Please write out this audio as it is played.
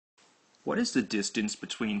What is the distance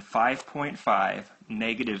between 5.5,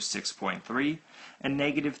 negative 6.3, and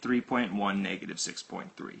negative 3.1, negative 6.3?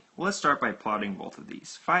 Well, let's start by plotting both of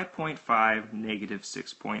these. 5.5, negative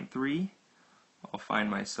 6.3, I'll find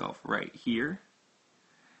myself right here.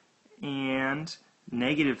 And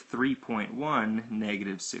negative 3.1,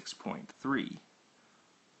 negative 6.3.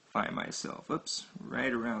 Find myself,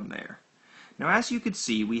 right around there. Now, as you can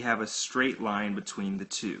see, we have a straight line between the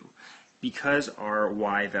two because our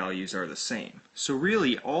y values are the same. So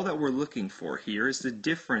really, all that we're looking for here is the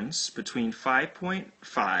difference between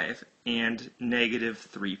 5.5 and negative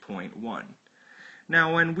 3.1.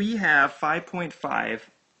 Now, when we have 5.5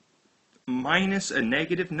 minus a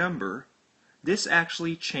negative number, this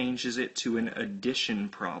actually changes it to an addition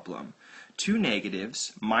problem. Two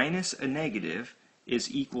negatives minus a negative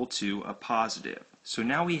is equal to a positive. So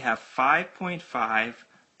now we have 5.5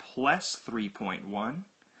 plus 3.1,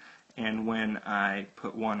 and when I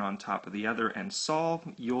put one on top of the other and solve,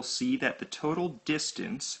 you'll see that the total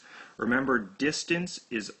distance, remember distance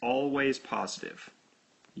is always positive.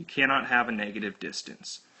 You cannot have a negative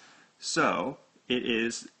distance. So it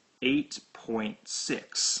is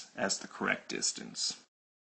 8.6 as the correct distance.